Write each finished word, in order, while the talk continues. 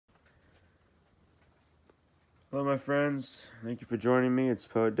Hello, my friends. Thank you for joining me. It's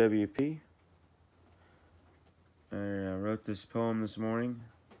Poet WP. I wrote this poem this morning,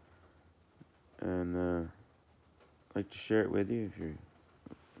 and I'd like to share it with you if you're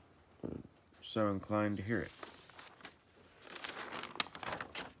so inclined to hear it.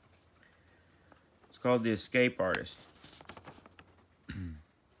 It's called The Escape Artist.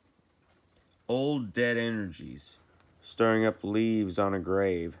 Old dead energies, stirring up leaves on a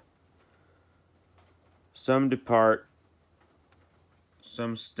grave. Some depart,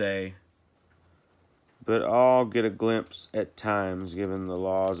 some stay, but all get a glimpse at times given the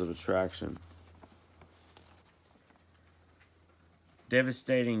laws of attraction.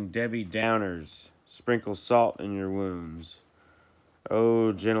 Devastating Debbie Downers sprinkle salt in your wounds.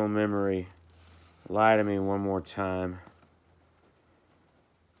 Oh, gentle memory, lie to me one more time.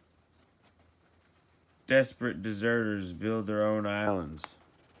 Desperate deserters build their own islands.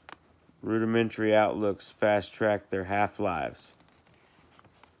 Rudimentary outlooks fast-track their half-lives.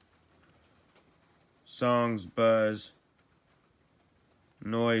 Songs buzz.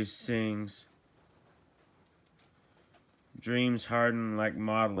 Noise sings. Dreams harden like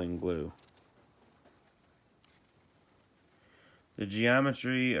modeling glue. The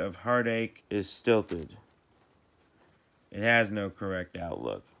geometry of heartache is stilted. It has no correct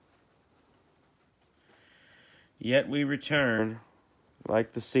outlook. Yet we return,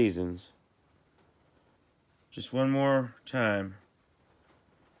 like the seasons, just one more time.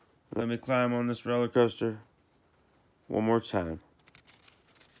 Let me climb on this roller coaster one more time.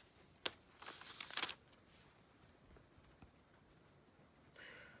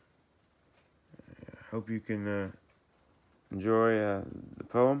 Hope you can enjoy the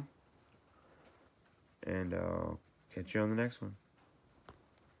poem, and I'll catch you on the next one.